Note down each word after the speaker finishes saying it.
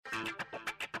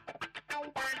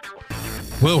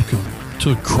Welcome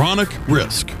to Chronic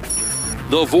Risk,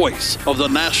 the voice of the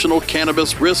National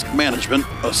Cannabis Risk Management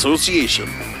Association.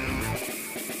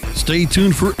 Stay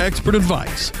tuned for expert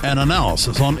advice and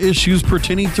analysis on issues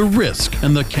pertaining to risk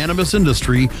in the cannabis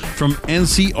industry from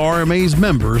NCRMA's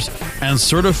members and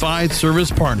certified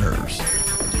service partners.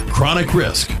 Chronic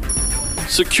Risk,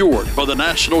 secured by the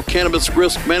National Cannabis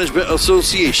Risk Management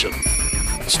Association,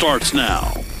 starts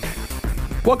now.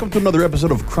 Welcome to another episode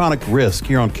of Chronic Risk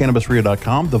here on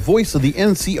CannabisRadio.com, the voice of the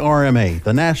NCRMA,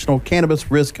 the National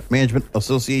Cannabis Risk Management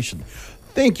Association.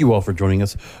 Thank you all for joining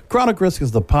us. Chronic Risk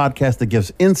is the podcast that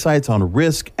gives insights on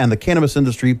risk and the cannabis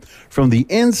industry from the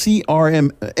NCRMA's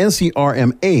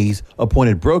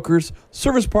appointed brokers,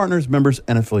 service partners, members,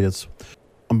 and affiliates.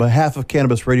 On behalf of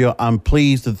Cannabis Radio, I'm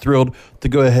pleased and thrilled to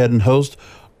go ahead and host,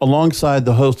 alongside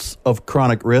the hosts of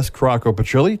Chronic Risk, Rocco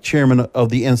Petrilli, chairman of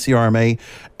the NCRMA,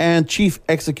 and Chief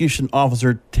Execution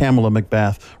Officer Tamala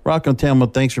McBath. Rocco and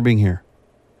Tamala, thanks for being here.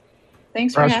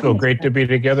 Thanks for having us. Great to be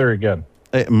together again.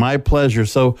 My pleasure.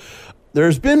 So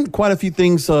there's been quite a few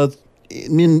things, some of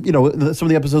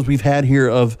the episodes we've had here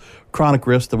of Chronic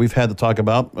Risk that we've had to talk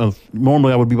about.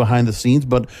 Normally I would be behind the scenes,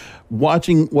 but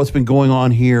watching what's been going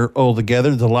on here all together,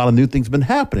 there's a lot of new things been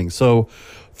happening. So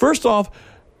first off,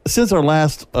 since our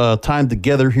last time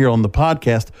together here on the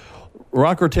podcast,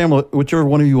 Rocco or Tamala, whichever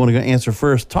one of you want to answer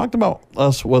first, talked about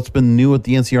what's been new at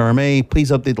the NCRMA.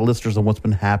 Please update the listeners on what's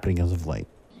been happening as of late.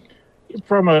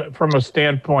 From a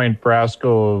standpoint,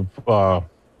 Brasco, of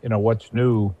what's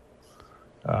new,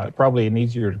 probably an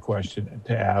easier question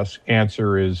to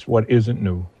answer is what isn't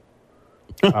new.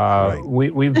 Right.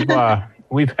 We've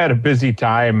had a busy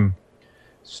time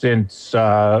since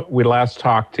we last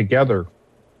talked together.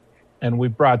 And we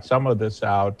brought some of this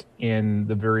out in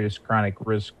the various Chronic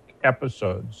Risk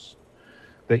episodes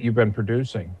that you've been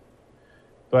producing.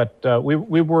 But we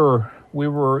were,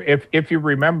 if you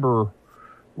remember,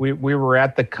 we were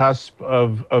at the cusp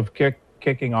of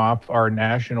kicking off our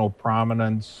national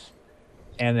prominence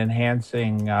and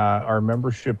enhancing our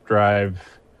membership drive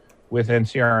with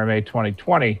NCRMA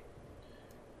 2020,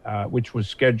 which was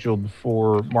scheduled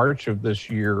for March of this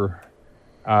year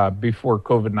before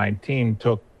COVID-19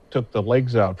 took the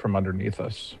legs out from underneath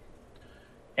us.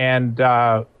 And,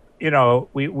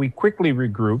 we quickly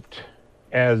regrouped,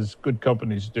 as good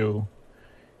companies do,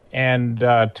 and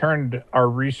turned our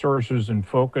resources and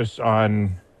focus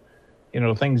on,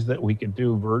 things that we could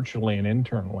do virtually and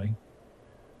internally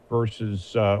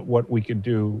versus what we could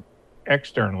do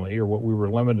externally or what we were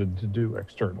limited to do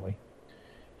externally.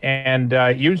 And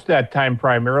used that time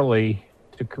primarily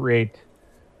to create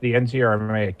the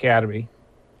NCRMA Academy,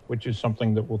 which is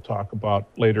something that we'll talk about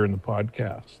later in the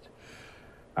podcast.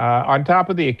 On top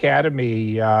of the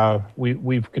Academy,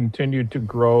 we've continued to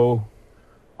grow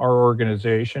our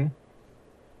organization.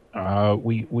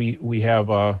 We have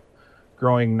a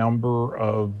growing number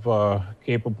of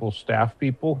capable staff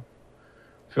people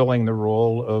filling the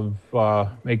role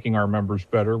of making our members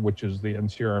better, which is the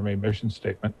NCRMA mission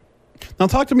statement. Now,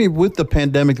 talk to me with the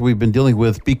pandemic that we've been dealing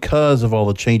with because of all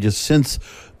the changes since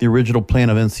the original plan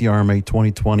of NCRMA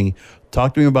 2020.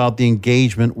 Talk to me about the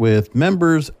engagement with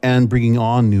members and bringing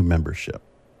on new membership.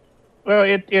 Well,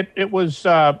 it was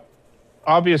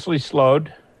obviously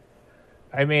slowed.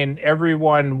 I mean,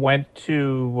 everyone went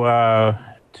to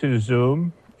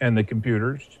Zoom and the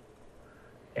computers,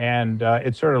 and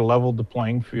it sort of leveled the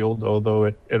playing field, although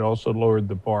it also lowered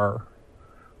the bar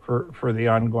for the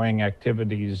ongoing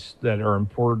activities that are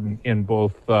important in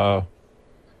both,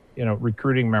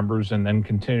 recruiting members and then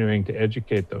continuing to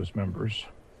educate those members.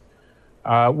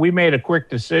 We made a quick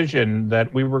decision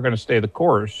that we were going to stay the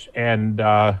course and,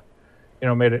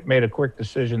 made a quick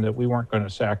decision that we weren't going to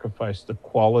sacrifice the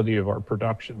quality of our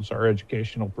productions, our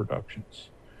educational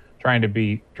productions, trying to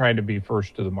be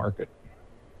first to the market.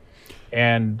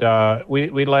 And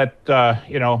we let,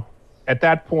 at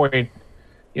that point,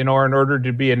 in order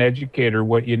to be an educator,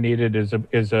 what you needed is a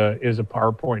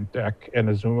PowerPoint deck and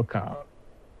a Zoom account.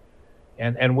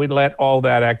 And we let all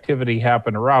that activity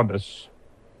happen around us.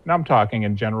 And I'm talking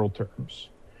in general terms.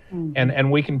 Mm-hmm.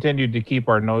 And we continued to keep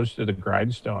our nose to the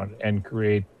grindstone and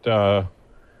create,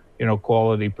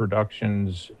 quality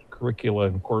productions, curricula,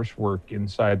 and coursework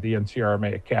inside the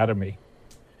NCRMA Academy.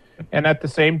 And at the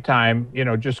same time,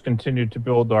 just continued to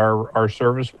build our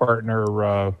service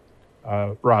partner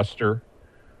roster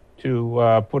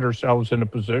to put ourselves in a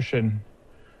position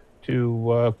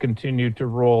to continue to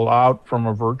roll out from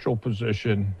a virtual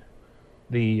position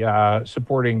the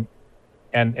supporting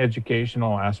and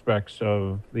educational aspects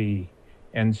of the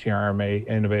NCRMA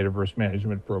Innovative Risk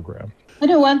Management Program. I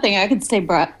know one thing I could say,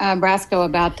 Brasco,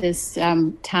 about this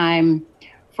time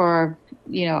for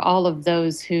all of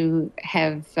those who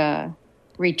have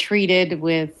retreated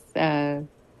with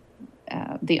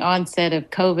the onset of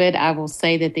COVID, I will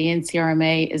say that the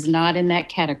NCRMA is not in that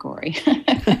category.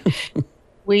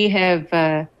 We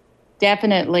have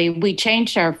we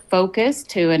changed our focus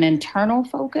to an internal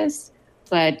focus,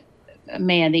 but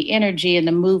man, the energy and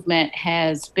the movement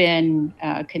has been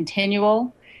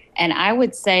continual. And I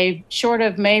would say short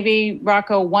of maybe,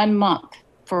 Rocco, 1 month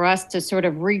for us to sort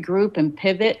of regroup and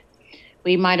pivot,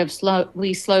 we might have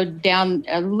slowed down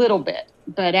a little bit.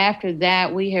 But after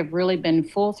that, we have really been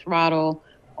full throttle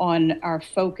on our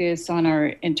focus on our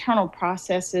internal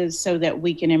processes so that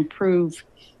we can improve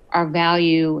our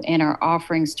value and our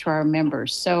offerings to our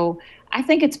members. So I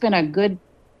think it's been a good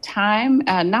time,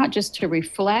 not just to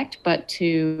reflect, but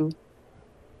to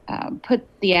put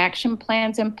the action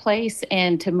plans in place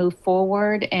and to move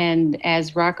forward. And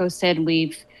as Rocco said,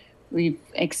 we've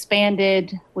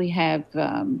expanded. We have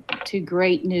 2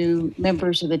 great new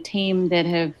members of the team that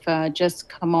have just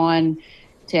come on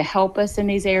to help us in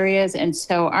these areas. And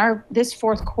so this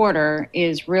fourth quarter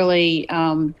is really,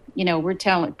 we're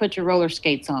telling, put your roller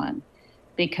skates on,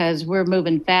 because we're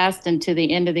moving fast into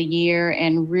the end of the year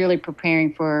and really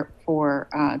preparing for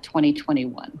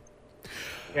 2021.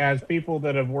 Yeah, as people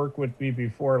that have worked with me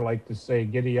before like to say,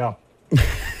 giddy up.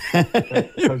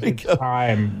 Because it's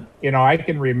time. I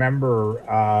can remember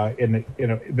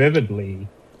vividly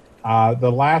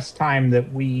the last time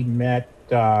that we met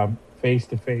face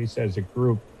to face as a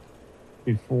group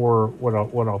before what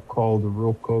I'll call the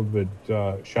real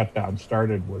COVID shutdown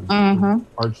started was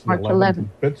March 11th.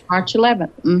 March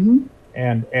 11th. Mm-hmm.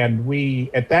 And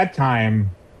we at that time,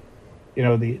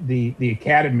 the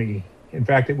academy. In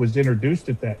fact, it was introduced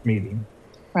at that meeting.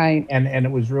 Right. And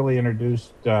it was really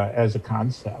introduced as a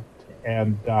concept.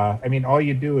 And all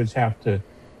you do is have to,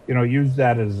 use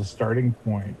that as a starting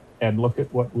point and look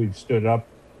at what we've stood up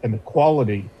and the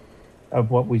quality of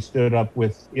what we stood up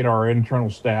with, our internal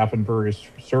staff and various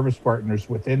service partners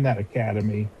within that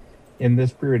academy in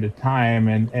this period of time.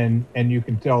 And you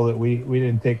can tell that we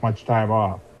didn't take much time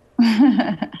off.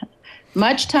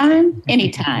 Much time?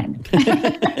 Anytime.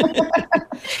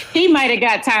 He might have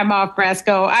got time off,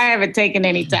 Brasco. I haven't taken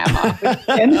any time off.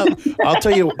 I'll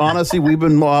tell you, honestly, we've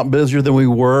been a lot busier than we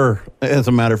were, as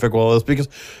a matter of fact, Wallace, because,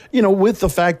 with the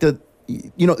fact that,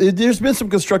 there's been some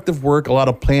constructive work, a lot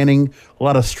of planning, a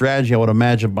lot of strategy, I would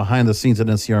imagine, behind the scenes at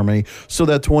NCRMA, so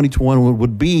that 2021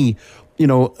 would be,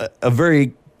 a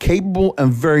very capable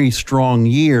and very strong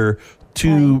year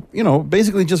to,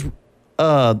 basically just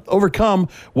overcome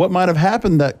what might have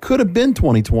happened that could have been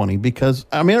 2020, because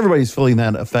everybody's feeling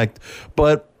that effect,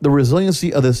 but the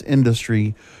resiliency of this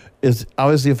industry is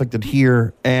obviously affected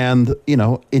here, and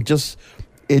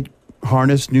it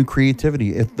harnessed new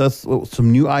creativity. It does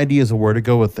some new ideas of where to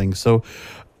go with things. So,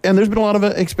 and there's been a lot of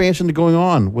expansion going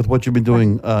on with what you've been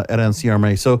doing at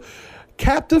NCRMA. So,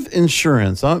 captive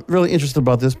insurance. I'm really interested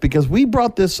about this because we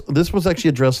brought this was actually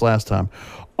addressed last time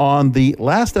on the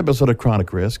last episode of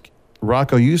Chronic Risk.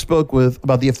 Rocco, you spoke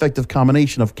about the effective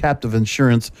combination of captive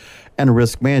insurance and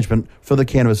risk management for the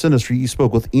cannabis industry. You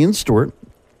spoke with Ian Stewart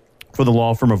for the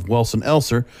law firm of Wilson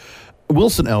Elser.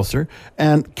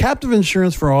 And captive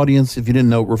insurance, for our audience, if you didn't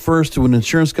know, refers to an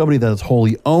insurance company that is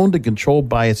wholly owned and controlled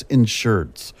by its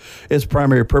insureds. Its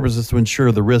primary purpose is to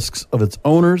insure the risks of its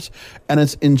owners, and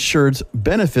its insureds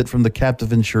benefit from the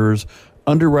captive insurer's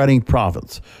underwriting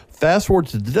profits. Fast forward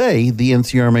to today, the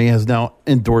NCRMA is now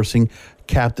endorsing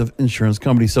captive insurance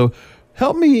companies. So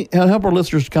help our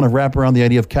listeners kind of wrap around the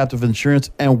idea of captive insurance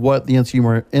and what the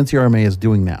NCRMA is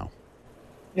doing now.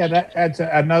 Yeah, that's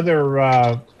another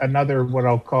what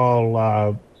I'll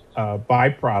call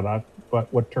byproduct,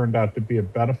 but what turned out to be a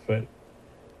benefit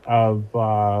of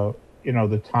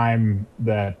the time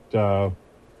that the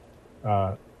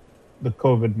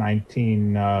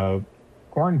COVID-19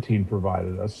 quarantine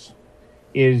provided us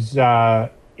is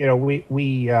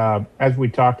we as we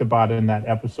talked about in that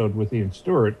episode with Ian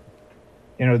Stewart,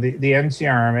 the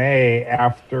NCRMA,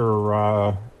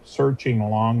 after searching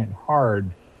long and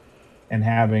hard and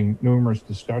having numerous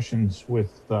discussions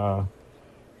with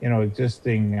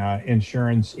existing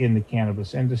insurance in the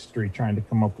cannabis industry, trying to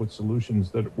come up with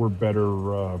solutions that were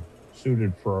better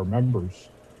suited for our members,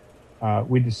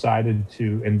 we decided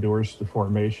to endorse the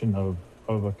formation of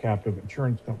a captive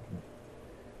insurance company.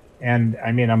 And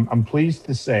I'm pleased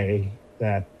to say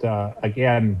that,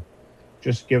 again,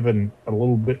 just given a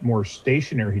little bit more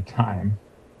stationary time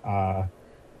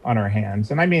on our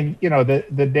hands. And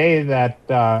the day that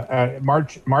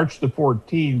March the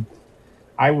 14th,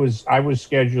 I was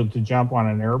scheduled to jump on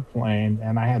an airplane,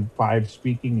 and I had 5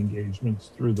 speaking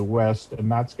engagements through the West and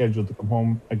not scheduled to come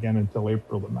home again until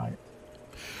April the 9th.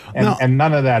 And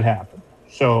none of that happened.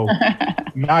 So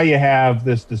now you have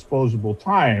this disposable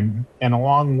time, and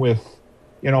along with,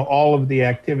 all of the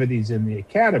activities in the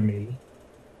academy,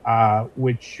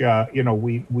 which,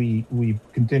 we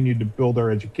continued to build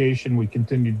our education, we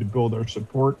continued to build our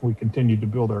support, we continued to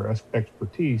build our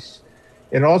expertise.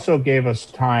 It also gave us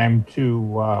time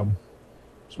to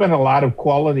spend a lot of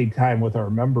quality time with our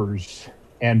members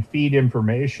and feed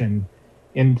information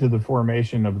into the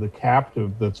formation of the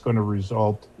captive that's going to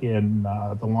result in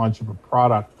the launch of a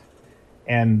product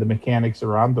and the mechanics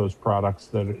around those products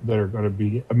that are going to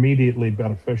be immediately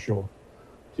beneficial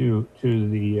to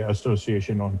the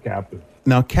association-owned captive.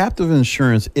 Now, captive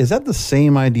insurance, is that the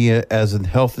same idea as in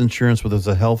health insurance where there's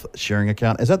a health sharing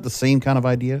account? Is that the same kind of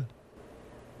idea?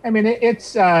 I mean,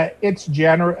 it's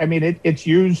general. I mean, it's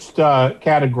used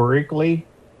categorically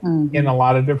in a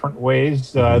lot of different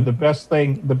ways. The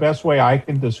best way I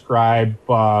can describe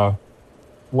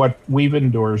what we've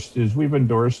endorsed is we've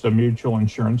endorsed a mutual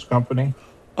insurance company.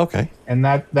 Okay. And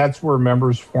that's where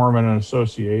members form an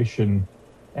association,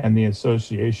 and the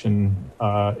association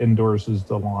endorses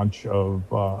the launch of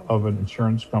an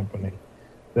insurance company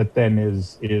that then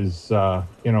is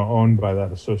owned by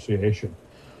that association.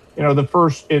 The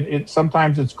first,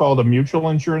 sometimes it's called a mutual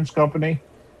insurance company.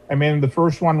 I mean, the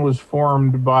first one was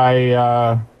formed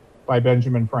by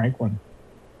Benjamin Franklin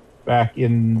back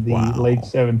in the late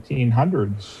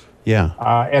 1700s. Yeah.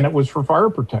 And it was for fire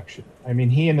protection. I mean,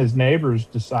 he and his neighbors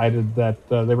decided that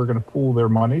they were going to pool their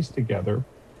monies together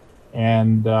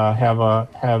and have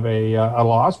a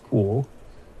loss pool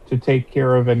to take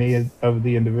care of any of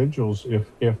the individuals if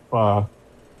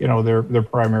their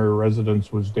primary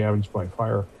residence was damaged by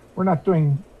fire. We're not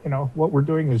doing, what we're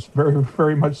doing is very,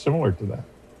 very much similar to that.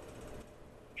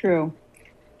 True.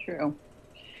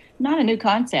 Not a new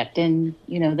concept. And,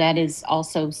 that is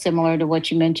also similar to what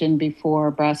you mentioned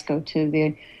before, Brasco, to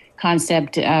the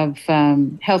concept of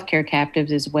healthcare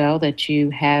captives as well, that you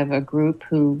have a group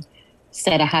who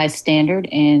set a high standard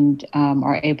and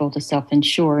are able to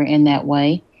self-insure in that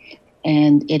way.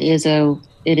 And it is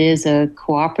a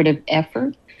cooperative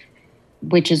effort,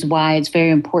 which is why it's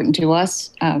very important to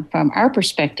us from our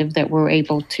perspective that we're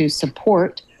able to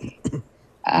support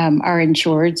our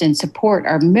insureds and support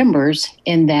our members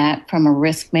in that from a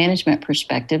risk management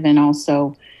perspective, and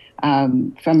also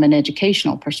from an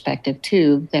educational perspective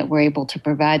too, that we're able to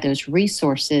provide those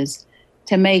resources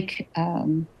to make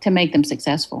them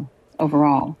successful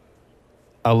overall.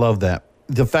 I love that.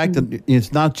 The fact that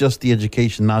it's not just the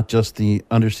education, not just the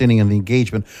understanding and the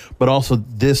engagement, but also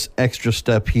this extra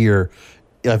step here,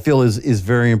 I feel is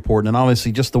very important. And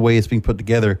obviously just the way it's being put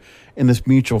together in this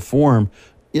mutual forum,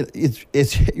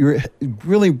 you're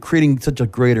really creating such a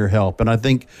greater help. And I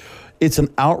think it's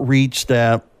an outreach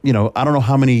that, I don't know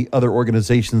how many other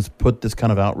organizations put this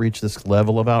kind of outreach, this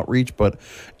level of outreach, but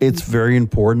it's very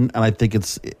important. And I think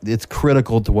it's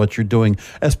critical to what you're doing,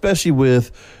 especially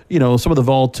with, some of the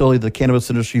volatility the cannabis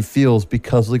industry feels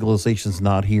because legalization is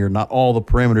not here. Not all the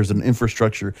parameters and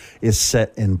infrastructure is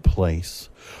set in place.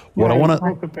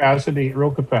 Real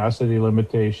capacity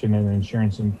limitation in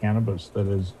insurance in cannabis that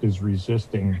is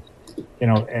resisting,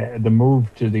 the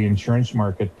move to the insurance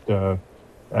market,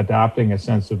 adopting a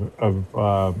sense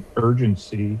of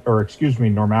urgency, or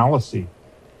normalcy.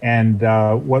 And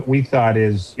what we thought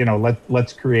is,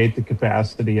 let's create the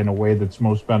capacity in a way that's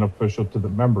most beneficial to the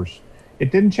members.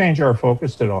 It didn't change our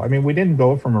focus at all. I mean, we didn't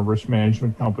go from a risk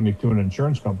management company to an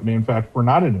insurance company. In fact, we're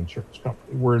not an insurance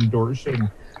company. We're endorsing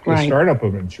the startup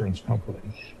of an insurance company.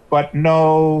 But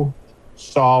no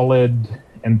solid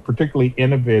and particularly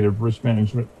innovative risk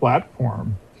management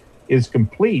platform is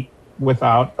complete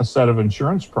without a set of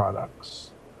insurance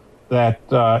products that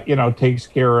takes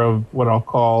care of what I'll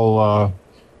call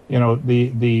the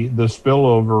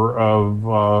spillover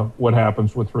of what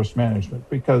happens with risk management.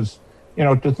 Because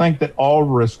to think that all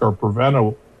risks are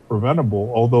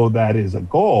preventable, although that is a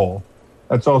goal,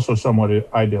 that's also somewhat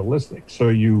idealistic. So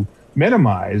you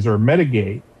minimize or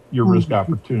mitigate your risk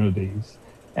opportunities,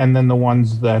 and then the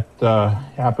ones that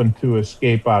happen to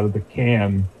escape out of the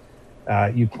can,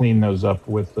 you clean those up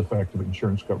with effective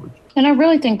insurance coverage. And I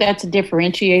really think that's a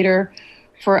differentiator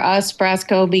for us,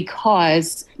 Brasco,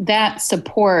 because that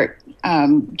support,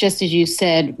 just as you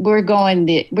said, we're going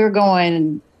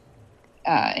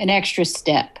an extra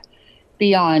step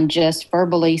beyond just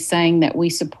verbally saying that we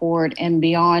support, and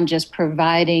beyond just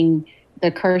providing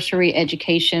the cursory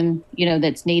education,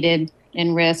 that's needed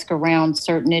in risk around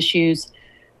certain issues,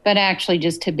 but actually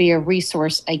just to be a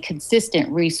resource, a consistent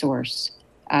resource,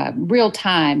 real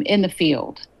time in the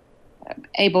field,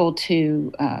 able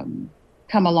to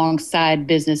come alongside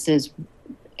businesses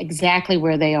exactly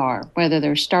where they are, whether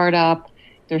they're startup,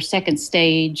 they're second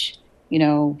stage,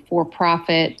 for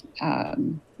profit.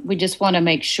 We just want to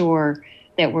make sure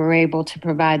that we're able to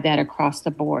provide that across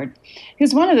the board.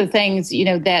 Because one of the things,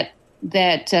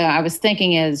 that I was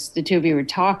thinking as the two of you were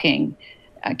talking,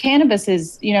 cannabis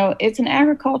is, it's an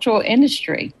agricultural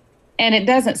industry, and it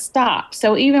doesn't stop.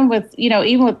 So even with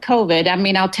COVID, I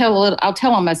mean, I'll tell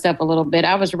on myself a little bit.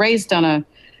 I was raised on a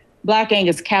Black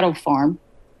Angus cattle farm,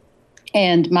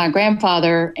 and my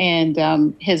grandfather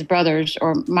and his brothers,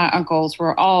 or my uncles,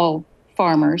 were all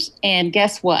farmers. And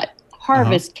guess what?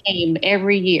 Harvest came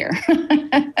every year,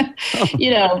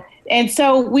 And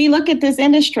so we look at this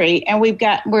industry, and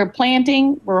we're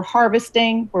planting, we're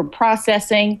harvesting, we're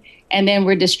processing, and then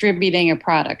we're distributing a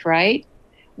product, right?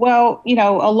 Well,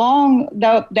 along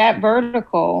that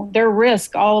vertical, there are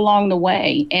risks all along the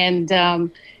way. And,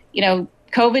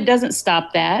 COVID doesn't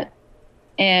stop that.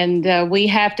 And we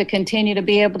have to continue to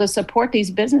be able to support these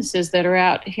businesses that are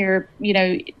out here,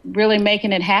 really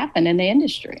making it happen in the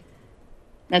industry.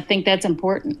 I think that's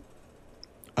important.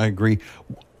 I agree.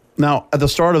 Now, at the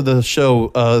start of the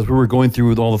show, as we were going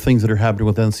through all the things that are happening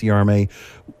with NCRMA,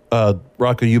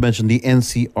 Rocco, you mentioned the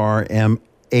NCRMA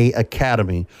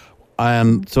Academy.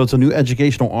 So it's a new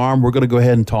educational arm. We're going to go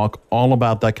ahead and talk all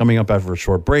about that coming up after a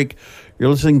short break. You're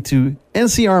listening to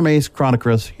NCRMA's Chronic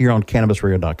Risk here on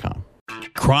CannabisRadio.com.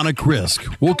 Chronic Risk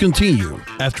will continue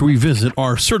after we visit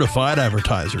our certified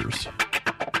advertisers.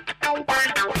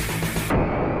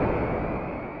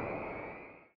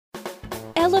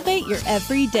 Elevate your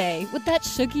everyday with that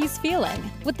Shoogies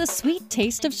feeling, with the sweet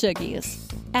taste of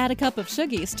Shoogies. Add a cup of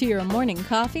Shoogies to your morning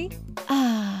coffee.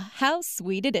 Ah, how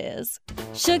sweet it is.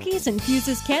 Shoogies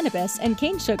infuses cannabis and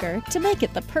cane sugar to make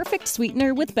it the perfect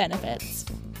sweetener with benefits.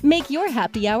 Make your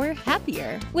happy hour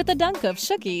happier with a dunk of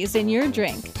Shoogies in your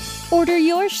drink. Order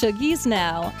your Shoogies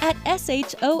now at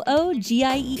shoogies.com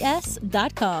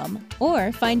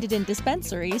or find it in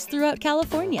dispensaries throughout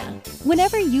California.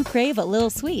 Whenever you crave a little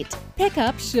sweet, pick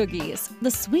up Shoogies, the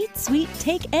sweet, sweet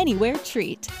take-anywhere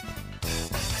treat.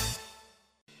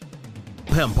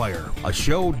 Hempire, a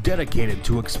show dedicated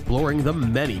to exploring the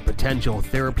many potential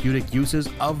therapeutic uses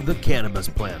of the cannabis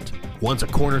plant. Once a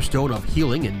cornerstone of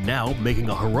healing and now making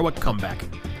a heroic comeback,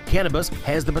 cannabis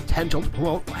has the potential to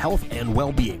promote health and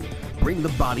well-being, bring the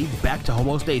body back to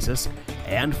homeostasis,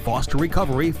 and foster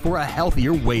recovery for a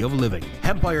healthier way of living.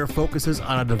 Hempire focuses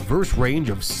on a diverse range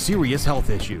of serious health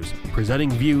issues,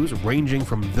 presenting views ranging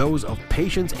from those of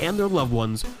patients and their loved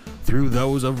ones through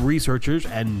those of researchers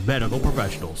and medical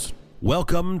professionals.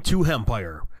 Welcome to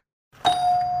Hempire.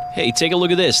 Hey, take a look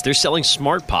at this. They're selling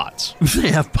smart pots. They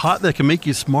have pot that can make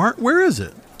you smart? Where is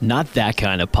it? Not that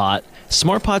kind of pot.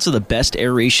 Smart pots are the best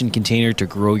aeration container to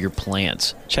grow your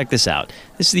plants. Check this out.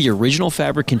 This is the original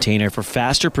fabric container for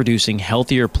faster producing,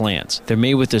 healthier plants. They're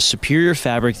made with a superior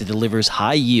fabric that delivers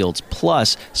high yields.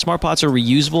 Plus, smart pots are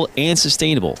reusable and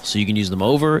sustainable, so you can use them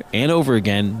over and over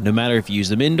again, no matter if you use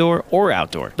them indoor or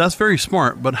outdoor. That's very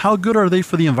smart, but how good are they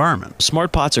for the environment?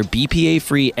 Smart pots are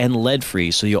BPA-free and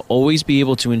lead-free, so you'll always be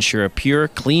able to ensure a pure,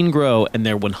 clean grow, and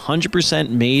they're 100%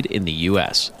 made in the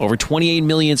U.S. Over 28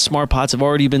 million smart pots have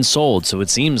already been sold, so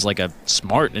it seems like a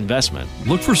smart investment.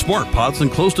 Look for smart pots in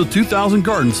close to 2,000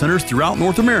 garden centers throughout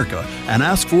North America and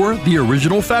ask for the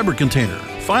original fabric container.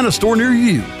 Find a store near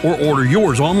you or order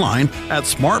yours online at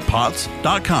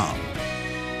smartpots.com.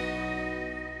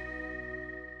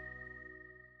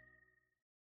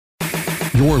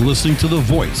 You're listening to the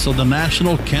voice of the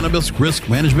National Cannabis Risk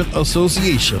Management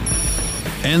Association,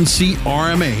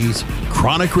 NCRMA's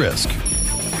Chronic Risk,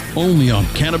 only on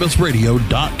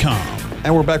CannabisRadio.com.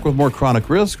 And we're back with more Chronic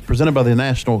Risk, presented by the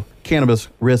National Cannabis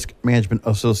Risk Management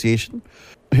Association.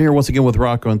 Here once again with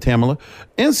Rocco and Tamala.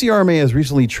 NCRMA has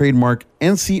recently trademarked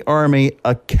NCRMA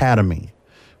Academy,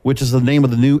 which is the name of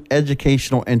the new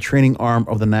educational and training arm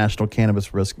of the National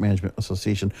Cannabis Risk Management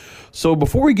Association. So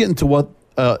before we get into what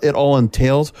it all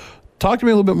entails, talk to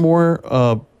me a little bit more,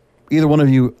 either one of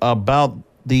you, about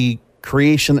the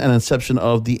creation and inception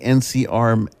of the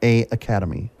NCRMA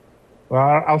Academy.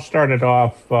 Well, I'll start it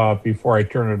off before I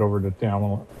turn it over to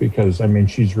Tamala, because,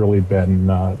 she's really been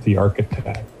the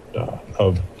architect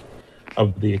of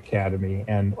the Academy,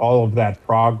 and all of that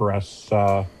progress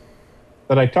that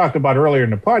I talked about earlier in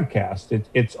the podcast.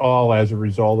 It's all as a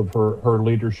result of her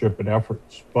leadership and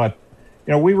efforts. But,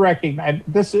 we recognize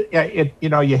this,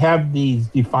 you have these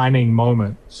defining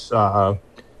moments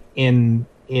in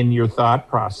your thought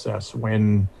process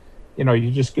when,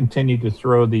 you just continue to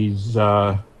throw these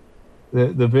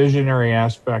the visionary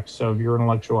aspects of your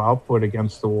intellectual output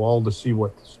against the wall to see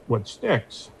what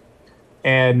sticks.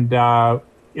 And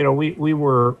we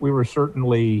were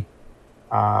certainly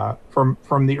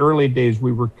From the early days,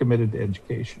 we were committed to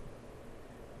education.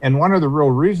 And one of the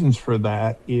real reasons for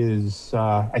that is,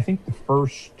 I think the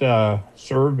first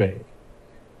survey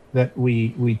that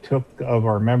we took of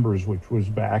our members, which was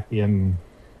back in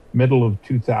middle of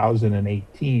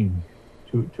 2018,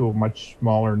 to a much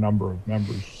smaller number of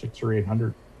members, 600 or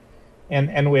 800.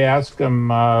 And we asked them,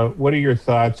 what are your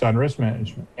thoughts on risk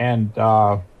management? And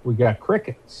we got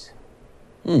crickets.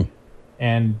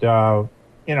 And, so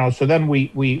then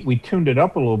we tuned it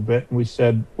up a little bit and we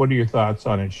said, what are your thoughts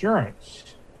on insurance?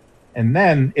 And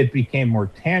then it became more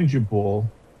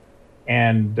tangible.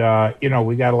 And,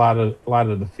 we got a lot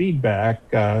of the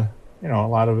feedback, a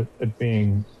lot of it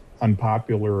being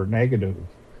unpopular or negative,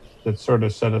 that sort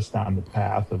of set us down the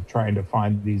path of trying to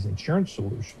find these insurance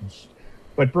solutions.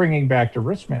 But bringing back to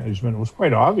risk management, it was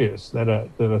quite obvious that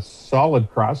a solid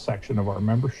cross-section of our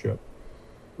membership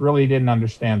really didn't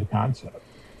understand the concept.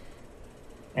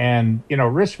 And,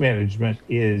 risk management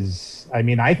is,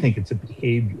 I think it's a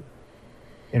behavior.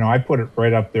 I put it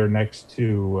right up there next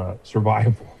to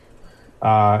survival.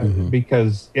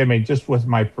 Because, just with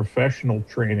my professional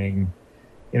training,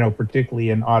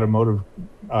 particularly in automotive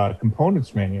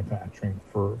components manufacturing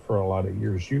for a lot of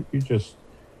years, you just,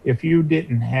 if you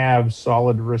didn't have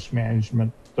solid risk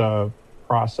management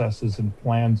processes and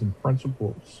plans and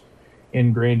principles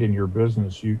ingrained in your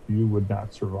business, you would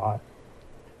not survive.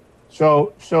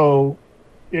 So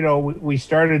we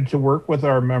started to work with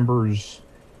our members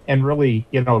and really,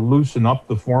 loosen up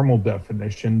the formal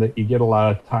definition that you get a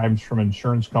lot of times from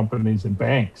insurance companies and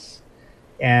banks,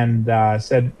 and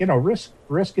said,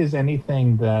 risk is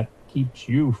anything that keeps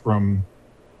you from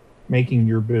making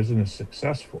your business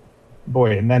successful.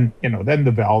 Boy, and then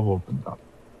the valve opened up.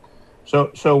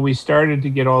 So we started to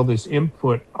get all this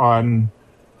input on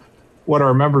what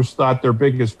our members thought their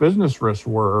biggest business risks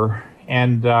were,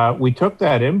 and we took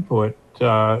that input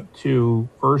to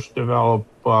first develop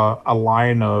a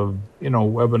line of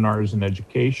webinars and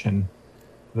education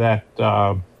that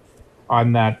on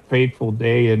that fateful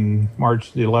day in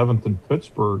March the 11th in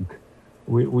Pittsburgh,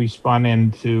 we spun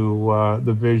into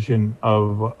the vision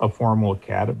of a formal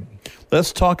academy.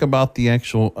 Let's talk about the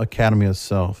actual academy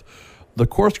itself. The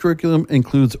course curriculum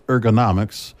includes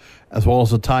ergonomics, as well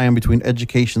as a tie-in between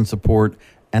education support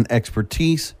and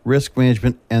expertise, risk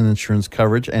management, and insurance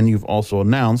coverage. And you've also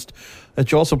announced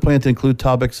that you also plan to include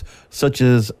topics such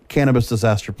as cannabis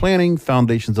disaster planning,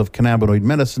 foundations of cannabinoid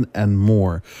medicine, and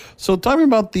more. So tell me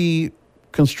about the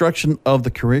construction of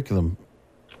the curriculum.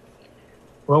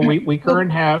 Well, we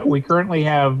currently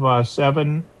have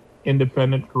 7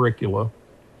 independent curricula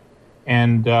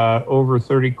and over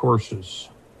 30 courses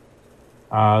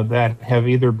that have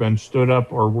either been stood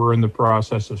up or we're in the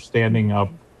process of standing up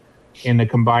in the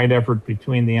combined effort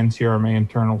between the NCRMA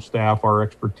internal staff, our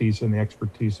expertise, and the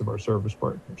expertise of our service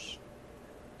partners.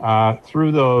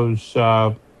 Through those,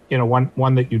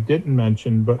 one that you didn't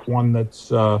mention, but one that's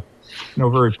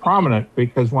very prominent,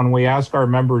 because when we asked our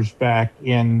members back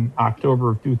in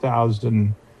October of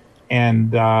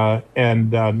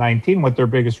 2019 what their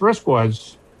biggest risk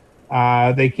was,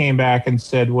 they came back and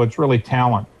said, well, it's really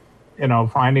talent,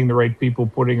 finding the right people,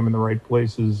 putting them in the right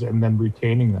places, and then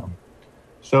retaining them.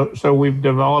 So we've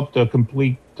developed a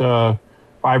complete 5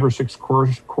 or 6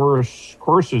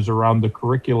 courses around the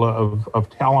curricula of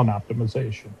talent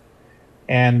optimization.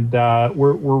 And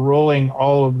we're rolling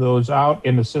all of those out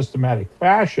in a systematic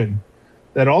fashion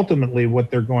that ultimately what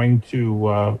they're going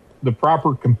to, the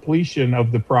proper completion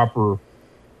of the proper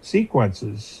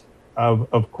sequences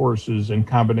of courses and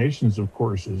combinations of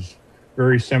courses,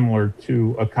 very similar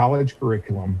to a college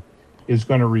curriculum, is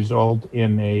going to result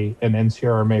in an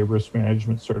NCRMA risk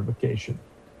management certification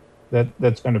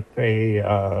that's going to pay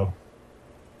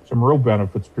some real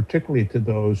benefits, particularly to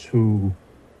those who,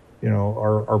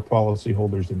 are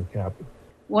policyholders in the captive.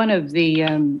 One of the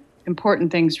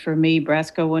important things for me,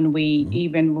 Brasco, when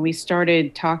we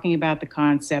started talking about the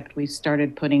concept, we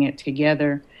started putting it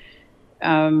together.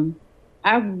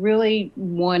 I really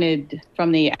wanted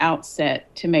from the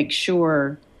outset to make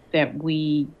sure that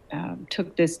we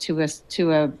took this to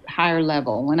a higher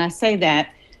level. When I say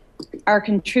that, our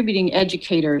contributing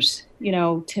educators,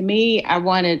 to me, I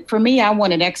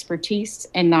wanted expertise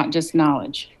and not just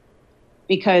knowledge.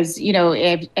 Because,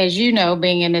 as you know,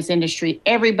 being in this industry,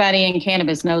 everybody in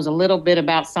cannabis knows a little bit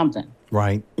about something.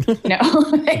 Right. They can,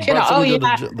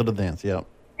 little dance, yeah.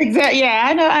 Exactly. Yeah,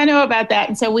 I know about that.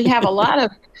 And so we have a lot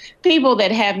of people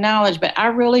that have knowledge, but I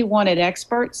really wanted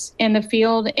experts in the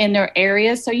field, in their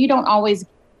areas. So you don't always,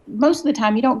 most of the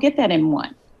time, you don't get that in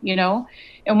one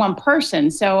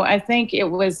person. So I think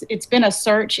it's been a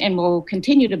search and will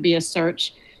continue to be a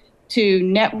search to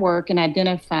network and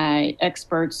identify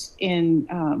experts in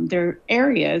their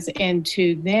areas, and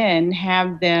to then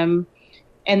have them.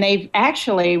 And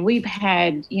we've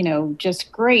had,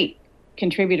 just great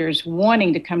contributors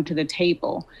wanting to come to the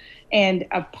table. And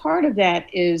a part of that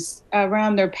is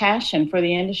around their passion for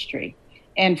the industry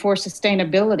and for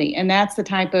sustainability. And that's the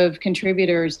type of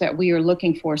contributors that we are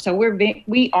looking for. So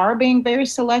we are being very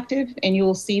selective, and you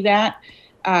will see that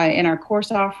in our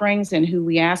course offerings and who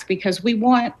we ask, because we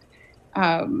want,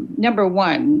 number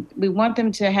one, we want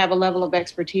them to have a level of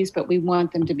expertise, but we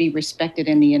want them to be respected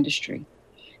in the industry,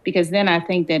 because then I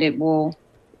think that it will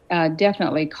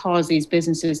definitely cause these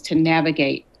businesses to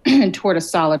navigate toward a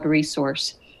solid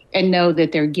resource and know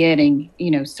that they're getting,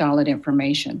 solid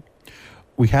information.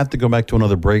 We have to go back to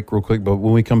another break real quick, but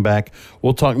when we come back,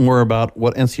 we'll talk more about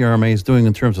what NCRMA is doing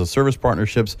in terms of service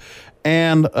partnerships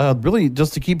and really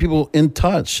just to keep people in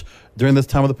touch during this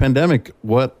time of the pandemic,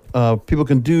 what people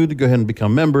can do to go ahead and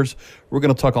become members. We're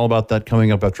going to talk all about that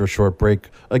coming up after a short break.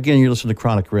 Again, you're listening to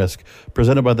Chronic Risk,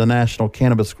 presented by the National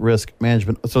Cannabis Risk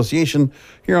Management Association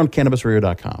here on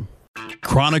CannabisRadio.com.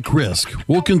 Chronic Risk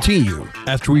will continue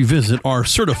after we visit our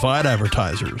certified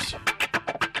advertisers.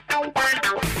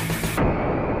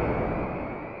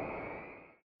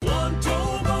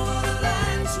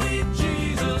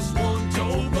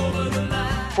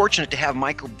 Fortunate to have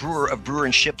Michael Brewer of Brewer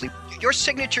 & Shipley. Your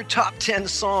signature top 10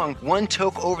 song, One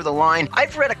Toke Over the Line.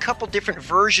 I've read a couple different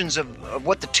versions of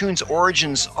what the tune's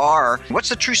origins are. What's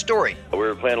the true story? We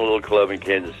were playing a little club in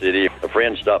Kansas City. A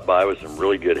friend stopped by with some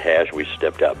really good hash. We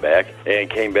stepped out back and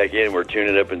came back in. We're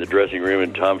tuning up in the dressing room,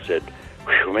 and Tom said,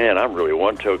 man, I'm really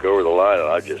one toke over the line. And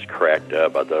I just cracked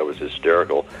up. I thought it was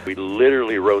hysterical. We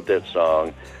literally wrote that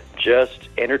song just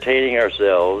entertaining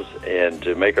ourselves and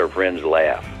to make our friends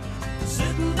laugh.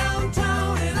 Sitting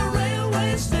downtown in a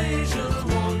railway station,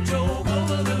 one toke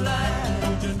over the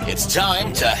line. It's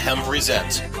time to Hemp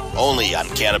Present, only on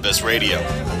Cannabis Radio.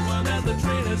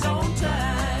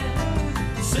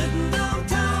 Sitting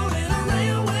downtown in a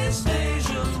railway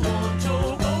station, one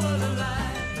toke over the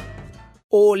line.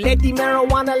 Oh, lady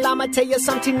marijuana llama, tell you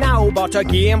something now about a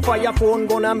game for your phone,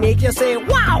 gonna make you say,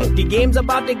 wow! The game's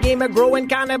about the game of growing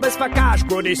cannabis for cash.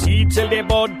 Grow the seed, sell the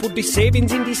bud, put the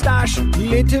savings in the stash.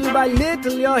 Little by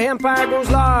little, your empire grows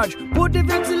large. Put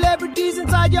different celebrities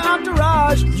inside your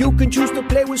entourage. You can choose to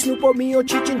play with Snoop or me or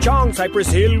Cheech and Chong,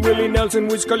 Cypress Hill, Willie Nelson,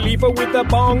 Wiz Khalifa with a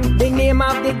bong. The name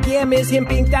of the game is Hemp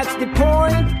Inc., that's the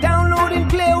point. Download and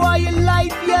play while you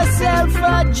light yourself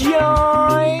a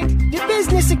joint. The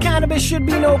business of cannabis should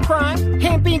be no crime.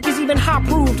 Hemp Inc. is even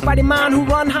hot-proofed by the man who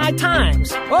run High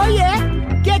Times. Oh yeah?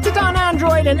 Get it on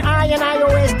Android and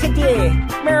iOS today.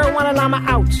 Marijuana llama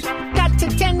out. Got to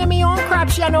tend to me own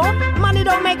crops, you know. Money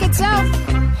don't make itself.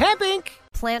 Hemp Inc.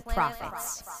 Plant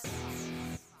Profits.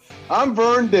 I'm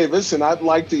Vern Davis, and I'd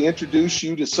like to introduce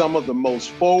you to some of the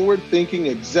most forward-thinking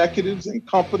executives and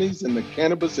companies in the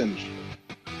cannabis industry.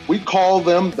 We call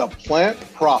them the Plant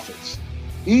Profits.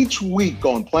 Each week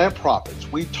on Plant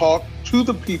Profits, we talk to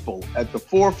the people at the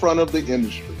forefront of the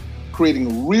industry,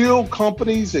 creating real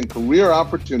companies and career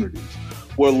opportunities.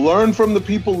 We'll learn from the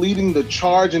people leading the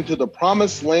charge into the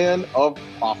promised land of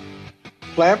profit.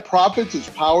 Plant Profits is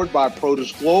powered by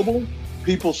Protus Global,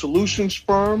 people solutions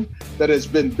firm that has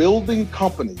been building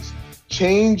companies,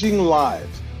 changing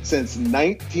lives since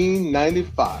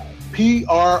 1995.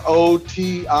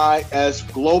 PROTIS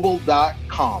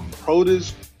Global.com,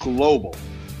 Protus Global.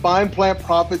 Find Plant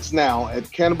Profits now at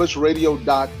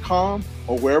CannabisRadio.com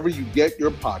or wherever you get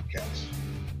your podcasts.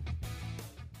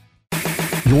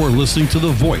 You're listening to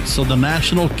the voice of the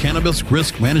National Cannabis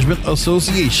Risk Management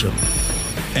Association,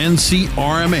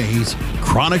 NCRMA's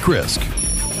Chronic Risk,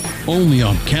 only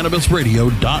on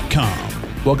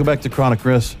CannabisRadio.com. Welcome back to Chronic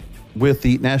Risk with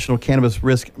the National Cannabis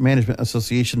Risk Management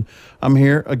Association. I'm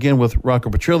here again with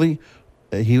Rocco Petrilli.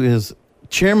 He is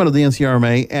Chairman of the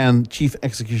NCRMA and Chief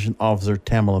Execution Officer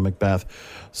Tamala McBeth.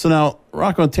 So now,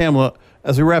 Rocco and Tamala,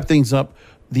 as we wrap things up,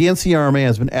 the NCRMA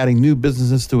has been adding new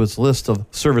businesses to its list of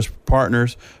service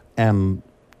partners. And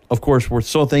of course, we're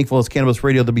so thankful as Cannabis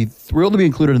Radio to be thrilled to be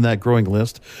included in that growing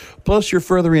list. Plus, you're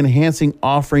further enhancing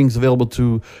offerings available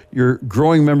to your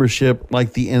growing membership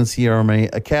like the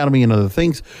NCRMA Academy and other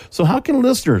things. So how can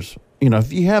listeners,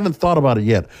 if you haven't thought about it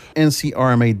yet,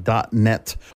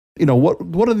 ncrma.net, what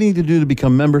do they need to do to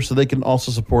become members so they can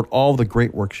also support all the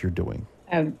great works you're doing?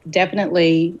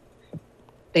 Definitely,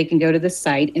 they can go to the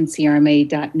site,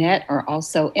 ncrma.net, or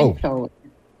also info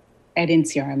at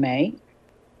NCRMA.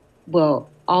 Will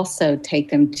also take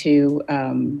them to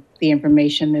the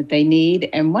information that they need.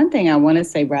 And one thing I want to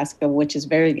say, Roscoe, which is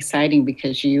very exciting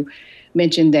because you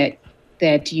mentioned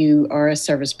that you are a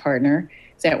service partner.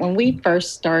 that when we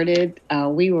first started,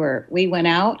 we went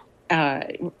out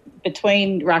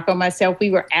between Rocco and myself,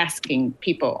 we were asking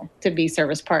people to be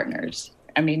service partners.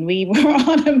 I mean, we were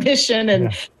on a mission,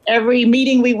 and every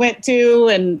meeting we went to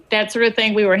and that sort of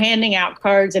thing, we were handing out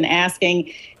cards and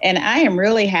asking. And I am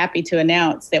really happy to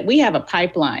announce that we have a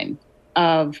pipeline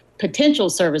of potential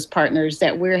service partners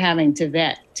that we're having to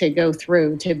vet, to go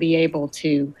through, to be able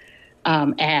to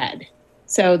add.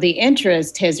 So the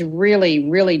interest has really,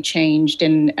 really changed.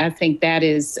 And I think that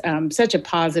is such a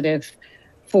positive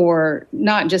for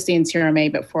not just the NCRMA,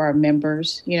 but for our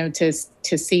members,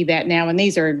 to see that now. And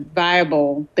these are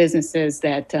viable businesses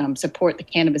that support the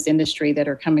cannabis industry that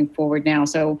are coming forward now.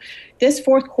 So this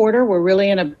fourth quarter, we're really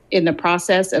in the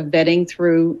process of vetting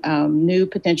through new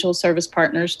potential service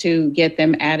partners to get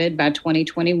them added by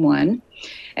 2021.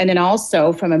 And then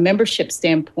also from a membership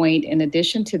standpoint, in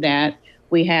addition to that,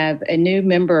 we have a new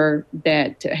member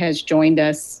that has joined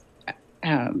us,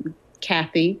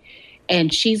 Kathy,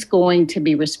 and she's going to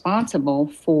be responsible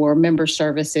for member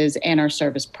services and our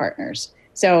service partners.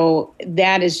 So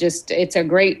that is it's a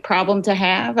great problem to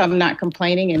have. I'm not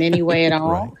complaining in any way at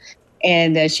all. Right.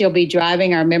 And she'll be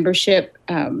driving our membership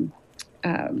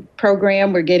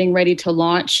program. We're getting ready to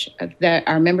launch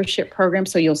our membership program.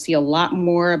 So you'll see a lot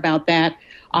more about that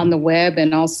on the web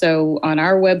and also on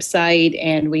our website.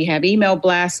 And we have email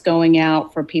blasts going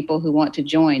out for people who want to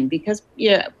join because,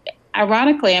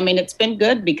 ironically, I mean, it's been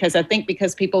good because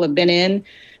people have been in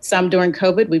some during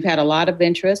COVID. We've had a lot of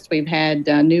interest. We've had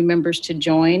new members to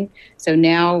join. So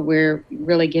now we're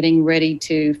really getting ready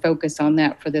to focus on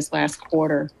that for this last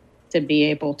quarter to be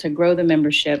able to grow the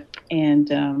membership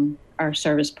and our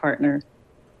service partner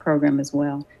program as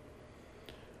well.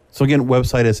 So again,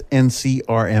 website is ncrma.net.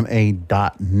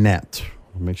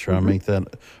 I'll make sure I make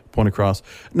that point across.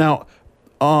 Now,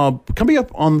 coming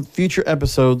up on future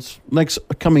episodes, next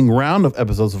coming round of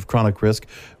episodes of Chronic Risk,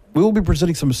 we will be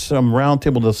presenting some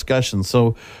roundtable discussions.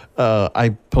 So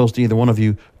I pose to either one of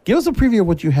you, give us a preview of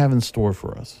what you have in store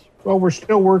for us. Well, we're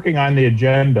still working on the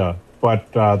agenda,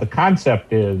 but the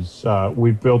concept is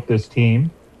we've built this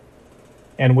team,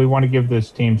 and we want to give this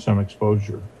team some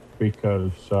exposure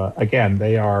because, again,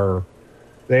 they are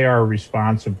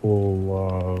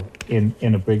responsible in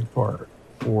a big part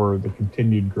for the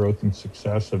continued growth and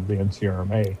success of the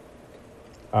NCRMA.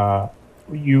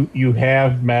 You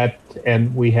have met,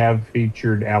 and we have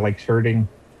featured Alex Herding,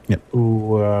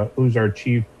 who's our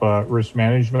Chief Risk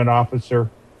Management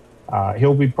Officer.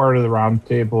 He'll be part of the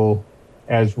roundtable,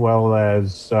 as well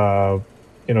as the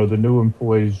new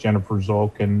employees Jennifer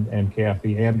Zolk and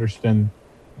Kathy Anderson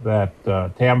that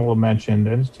Tamala mentioned,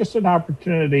 and it's just an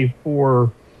opportunity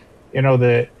for I don't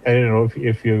know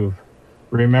if you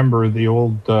remember the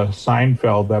old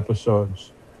Seinfeld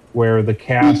episodes where the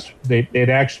cast, they'd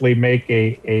actually make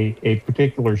a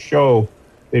particular show.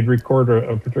 They'd record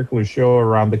a particular show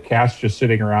around the cast just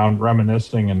sitting around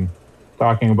reminiscing and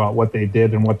talking about what they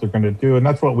did and what they're going to do. And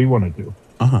that's what we want to do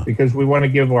because we want to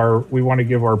give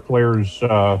our players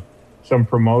some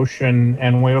promotion,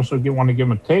 and we also want to give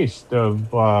them a taste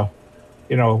of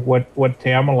what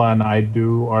Tamala and I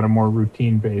do on a more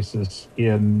routine basis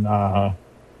in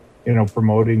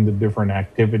promoting the different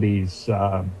activities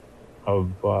of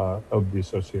the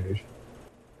association.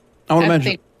 I want to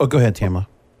mention. Go ahead, Tamala.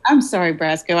 I'm sorry,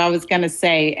 Brasco. I was going to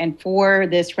say, and for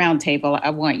this roundtable, I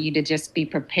want you to just be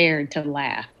prepared to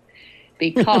laugh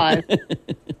because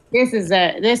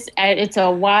it's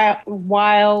a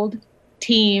wild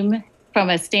team from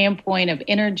a standpoint of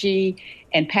energy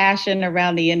and passion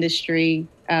around the industry.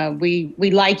 We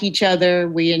like each other.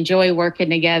 We enjoy working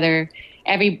together.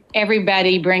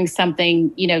 Everybody brings something,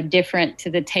 different to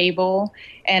the table.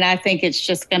 And I think it's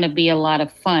just going to be a lot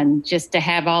of fun just to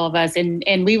have all of us.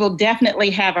 And we will definitely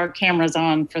have our cameras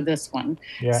on for this one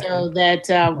so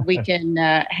that we can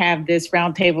have this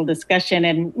roundtable discussion.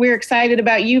 And we're excited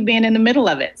about you being in the middle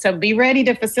of it. So be ready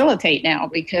to facilitate now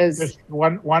because... Just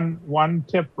one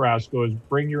tip, Brasco, is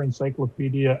bring your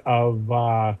encyclopedia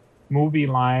of movie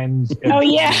lines. Oh,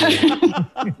 yeah.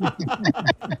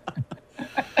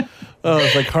 Oh,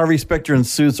 it's like Harvey Specter in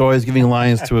Suits always giving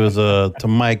lines to his to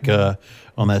Mike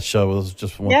on that show. It was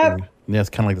just one thing. Yeah, it's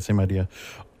kind of like the same idea.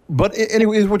 But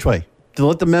anyways, which way? To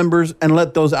let the members and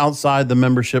let those outside the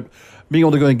membership being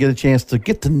able to go and get a chance to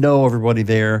get to know everybody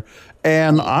there.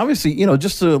 And obviously,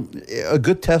 just a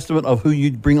good testament of who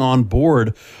you bring on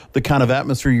board, the kind of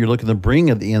atmosphere you're looking to bring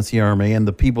at the NCRMA and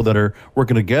the people that are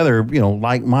working together,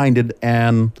 like-minded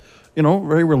and,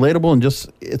 very relatable and just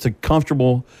it's a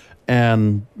comfortable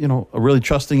and, you know, a really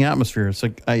trusting atmosphere. It's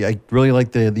like, I really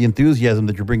like the enthusiasm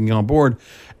that you're bringing on board,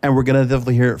 and we're going to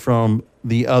definitely hear it from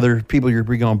the other people you're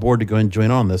bringing on board to go and join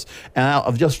on this. And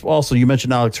I've just also, you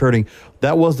mentioned Alex Herding.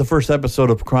 That was the first episode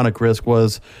of Chronic Risk,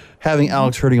 was having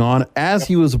Alex Herding on as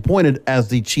he was appointed as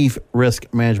the Chief Risk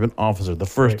Management Officer, the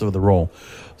first of the role.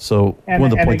 So I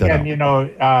wanted to point that out. You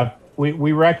know,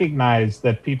 we recognize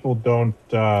that people don't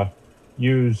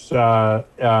use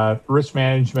risk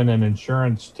management and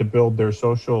insurance to build their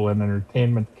social and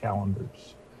entertainment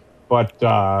calendars. But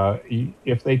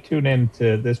if they tune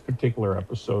into this particular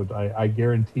episode, I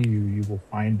guarantee you will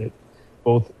find it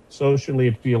both socially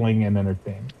appealing and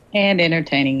entertaining. And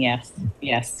entertaining, yes.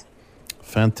 Yes.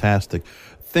 Fantastic.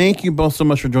 Thank you both so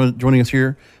much for joining us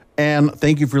here. And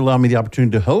thank you for allowing me the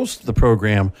opportunity to host the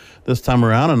program this time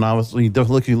around. And obviously,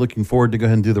 definitely looking forward to go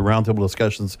ahead and do the roundtable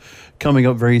discussions coming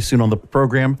up very soon on the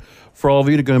program. For all of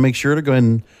you to go and make sure to go ahead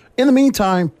and, in the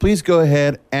meantime, please go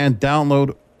ahead and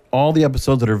download all the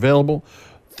episodes that are available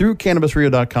through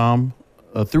CannabisRadio.com,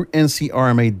 through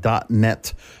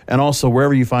NCRMA.net, and also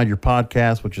wherever you find your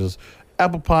podcast, which is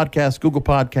Apple Podcasts, Google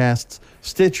Podcasts,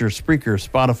 Stitcher, Spreaker,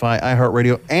 Spotify,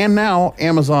 iHeartRadio, and now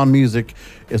Amazon Music.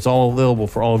 It's all available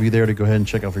for all of you there to go ahead and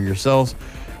check out for yourselves.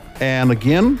 And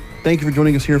again, thank you for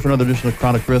joining us here for another edition of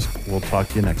Chronic Risk. We'll talk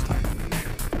to you next time.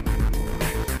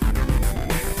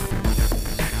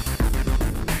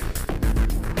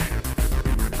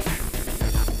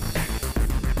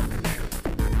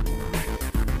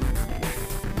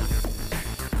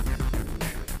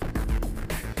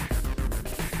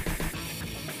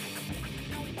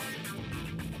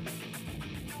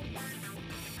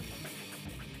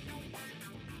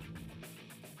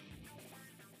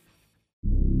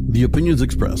 The opinions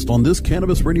expressed on this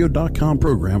CannabisRadio.com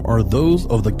program are those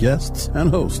of the guests and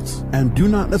hosts and do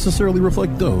not necessarily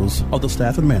reflect those of the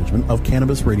staff and management of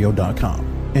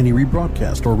CannabisRadio.com. Any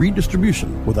rebroadcast or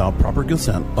redistribution without proper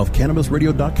consent of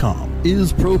CannabisRadio.com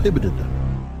is prohibited.